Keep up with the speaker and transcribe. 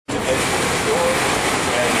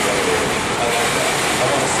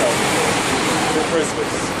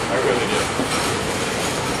Christmas. I really do.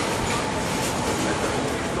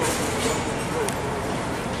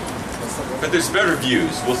 But there's better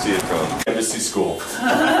views. We'll see it from Embassy School.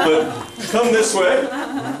 But come this way,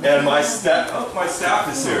 and my staff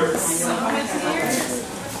is here.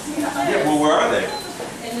 Yeah, well, where are they?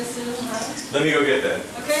 Let me go get them.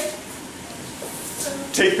 Okay.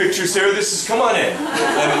 Take pictures here. Come on in.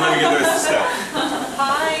 Let me get the rest of the staff.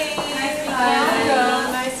 Hi.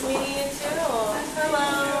 Hi. Nice meeting you too. Hello.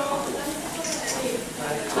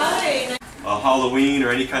 Hi. Halloween or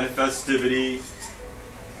any kind of festivity,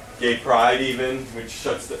 Gay Pride even, which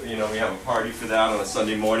shuts the, we have a party for that on a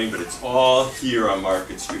Sunday morning, but it's all here on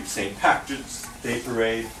Market Street. St. Patrick's Day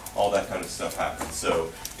Parade, all that kind of stuff happens.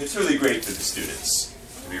 So it's really great for the students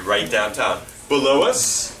to be right downtown. Below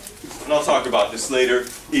us, and I'll talk about this later,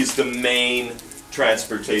 is the main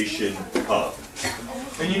transportation hub.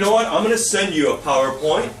 And you know what? I'm going to send you a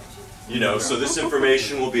PowerPoint, so this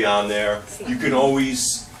information will be on there. You can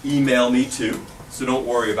always email me too, so don't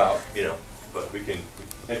worry about, but we can,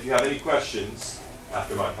 if you have any questions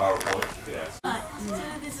after my PowerPoint, you can ask. それ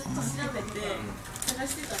でずっと調べて探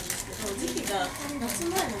してたんですけど、時期が夏前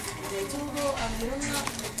の時期でちょうどいろんな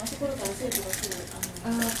ところから生徒が来る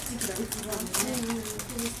時期ができたので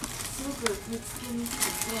すごく見つけにくく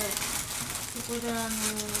て、そこでいろい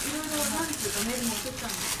ろ何通かメールも送った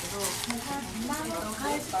んですけど、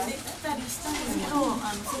返ってきたりしたんですけど、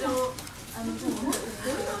それをマ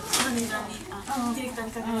ネージャーにディレクター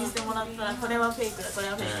に確認してもらったら、これはフェイクだ、これ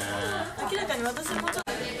はフェイクだ。明らかに私もちょっ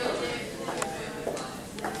と。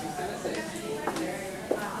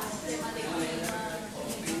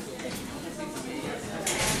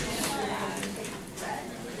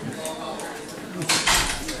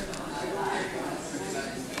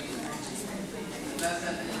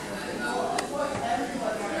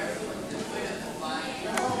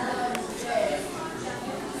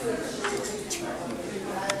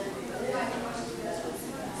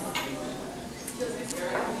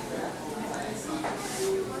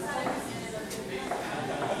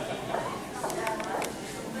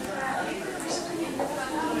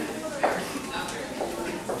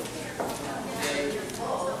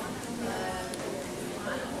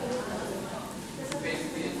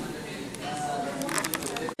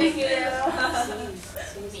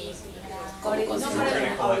We're going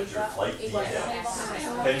to collect your flight details.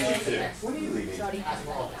 Penji too. When are you leaving?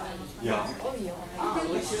 Yeah.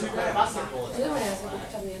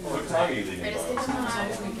 What time are you leaving?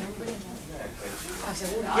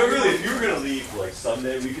 No, really, if you were going to leave like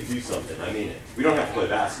Sunday, we could do something. I mean it. We don't have to play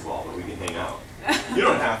basketball, but we can hang out. You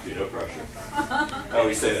don't have to, no pressure. I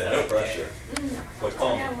always say that, no pressure. But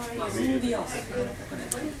call me.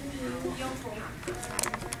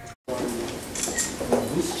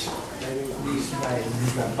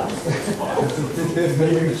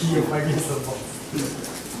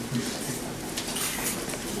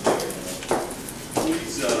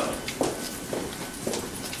 Please,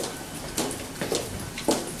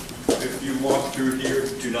 if you walk through here,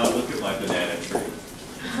 do not look at my banana tree.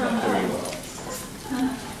 It's not doing well.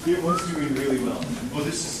 It was doing really well. Well,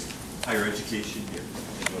 this is higher education here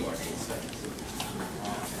in the Marketing Center.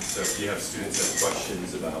 So if you have students that have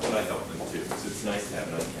questions about what I help them too, so it's nice to have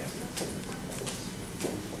it on campus.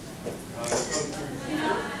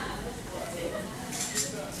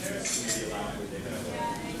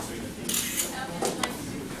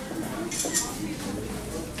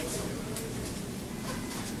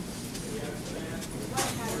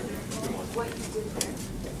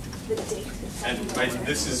 And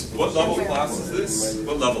this is, what level class is this?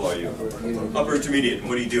 What level are you? Upper intermediate. And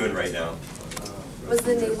what are you doing right now? Was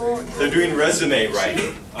the naval? They're doing resume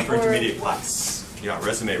writing. Upper intermediate class. Yeah,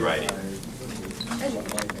 resume writing.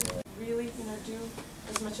 Really, do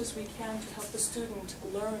as much as we can to help the student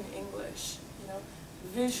learn English.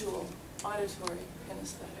 Visual, auditory,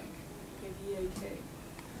 kinesthetic. VAK. Okay.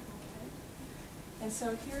 And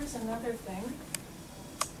so here's another thing.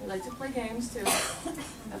 We like to play games too.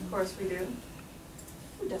 Of course we do.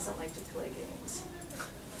 Who doesn't like to play games?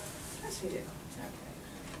 Yes, we do. Okay.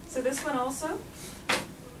 So this one also.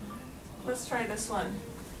 Let's try this one.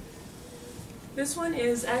 This one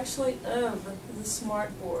is actually of the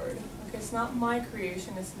smartboard. Okay, it's not my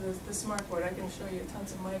creation, it's the smartboard. I can show you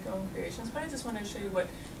tons of my own creations, but I just want to show you what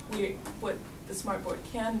the smartboard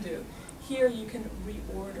can do. Here you can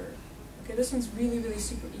reorder. Okay, this one's really, really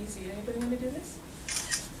super easy. Anybody want to do this?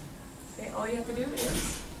 Okay, all you have to do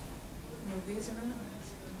is move these around.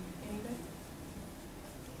 Anybody?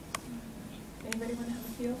 Anybody want to have a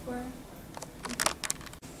feel for it?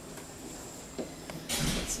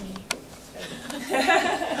 It's me.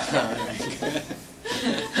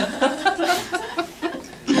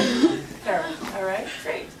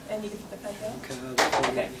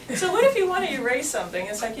 want to erase something,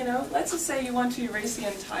 it's like, let's just say you want to erase the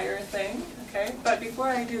entire thing, okay? But before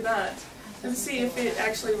I do that, let's see if it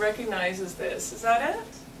actually recognizes this. Is that it?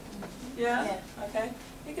 Yeah? Yeah. Okay.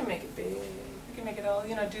 You can make it big. We can make it all,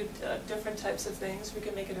 do different types of things. We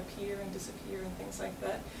can make it appear and disappear and things like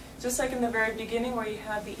that. Just like in the very beginning where you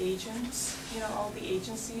had the agents, all the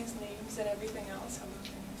agencies, names and everything else. Hello, my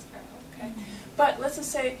name is Carol, okay? But let's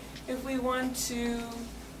just say if we want to,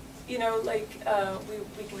 we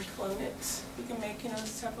can clone it. We can make,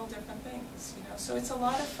 several different things, So it's a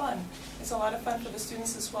lot of fun. It's a lot of fun for the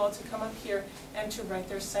students as well to come up here and to write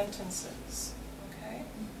their sentences, okay?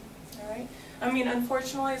 All right? I mean,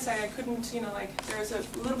 unfortunately, I couldn't, there's a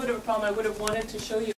little bit of a problem. I would have wanted to show you